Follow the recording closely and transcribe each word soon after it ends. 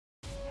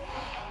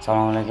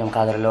Assalomu alaykum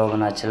qadrli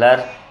obunachilar.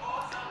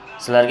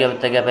 Sizlarga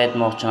bitta gap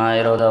aytmoqchiman.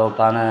 Iroda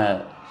opani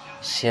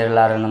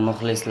she'rlarini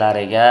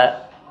muxlislariga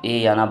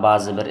yana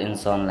ba'zi bir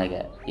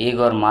insonlarga.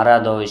 Igor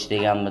Maradovich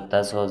degan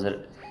bittasi hozir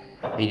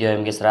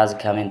videomga sirazi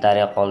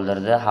kommentariya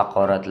qoldirdi,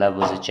 haqoratlab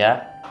o'zicha.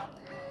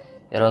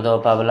 Iroda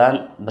opa bilan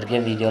birga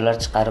videolar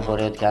chiqarib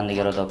borayotgandik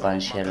Iroda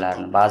opaning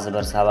she'rlarini. Ba'zi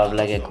bir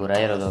sabablarga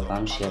ko'ra Iroda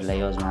opam she'rlar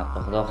yozmayapti.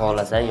 Xudo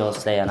xolasa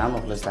yozsa yana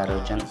muxlislari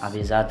uchun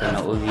обязательно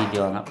u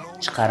videoni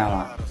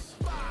chiqaraman.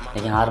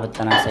 Lekin har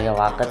bitta narsaga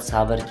vaqt,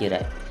 sabr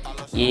kerak.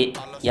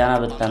 Yana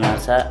bitta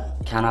narsa,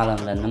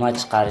 kanalimda nima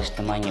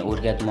chiqarishni menga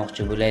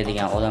o'rgatmoqchi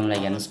bo'ladigan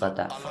odamlarga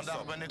nisbatan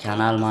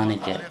kanal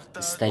meniki,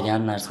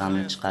 istagan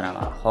narsamni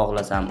chiqaraman.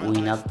 Xohlasam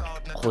o'ynab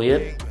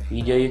qo'yib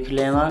video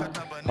yuklayman,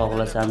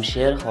 xohlasam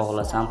she'r,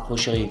 xohlasam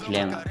qo'shiq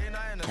yuklayman.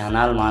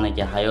 Kanal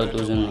meniki, hayot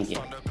o'zimniki.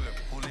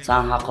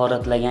 Sen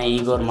haqoratlagan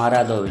Igor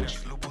Maradovich,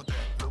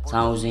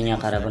 sen o'zingga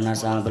qara, bir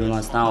narsani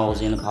bilmasdan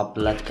og'zingni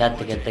papillatib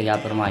katta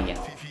gapirmagin.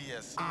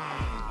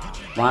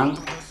 Man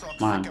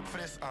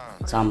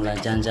sen bilan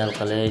janjal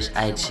qilish,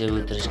 aytishib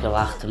o'tirishga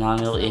vaqtim ham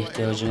yo'q,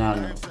 ehtiyojim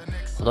ham yo'q.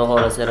 Xudo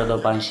xolasa Iroda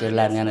opaning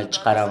she'rlarini yana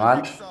chiqaraman.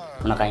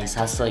 Bunaqangi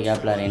sassiq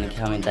gaplaringni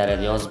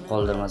kommentariyada yozib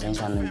qoldirmasang,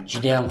 sendan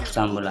juda ham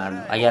xursand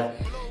bo'lardim. Agar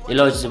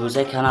ilojisi bo'lsa,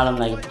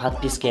 kanalimdagi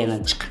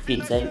podpiskangdan chiqib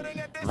ketsang,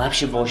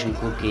 vobshe boshim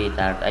ko'kka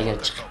yetardi. Agar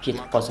chiqib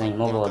ketib qolsang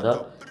mabodo,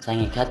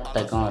 senga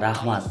kattakon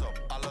rahmat.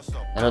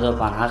 Iroda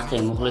opaning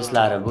haqiqiy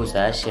muxlislari bo'lsa,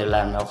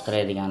 she'rlarini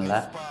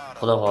yoqtiradiganlar,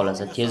 xudo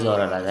xolasa tez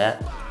orada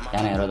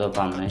yana Iroda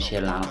opa bilan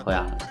she'rlarni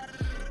qo'yamiz.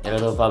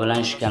 Iroda opa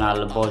bilan shu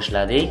kanalni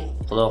boshladik.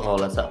 Xudo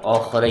xolasa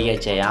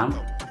oxirigacha ham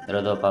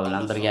Iroda opa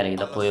bilan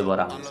birgalikda qo'yib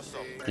boramiz.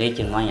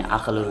 Lekin menga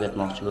aql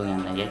o'rgatmoqchi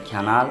bo'lganlarga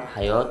kanal,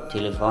 hayot,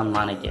 telefon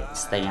meniki,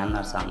 istagan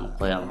narsamni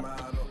qo'yaman.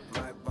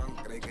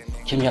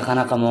 Kimga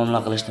qanaqa muomala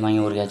qilishni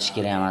menga o'rgatish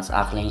kerak emas.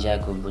 Aqling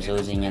ko'p bo'lsa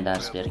o'zingga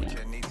dars bergan.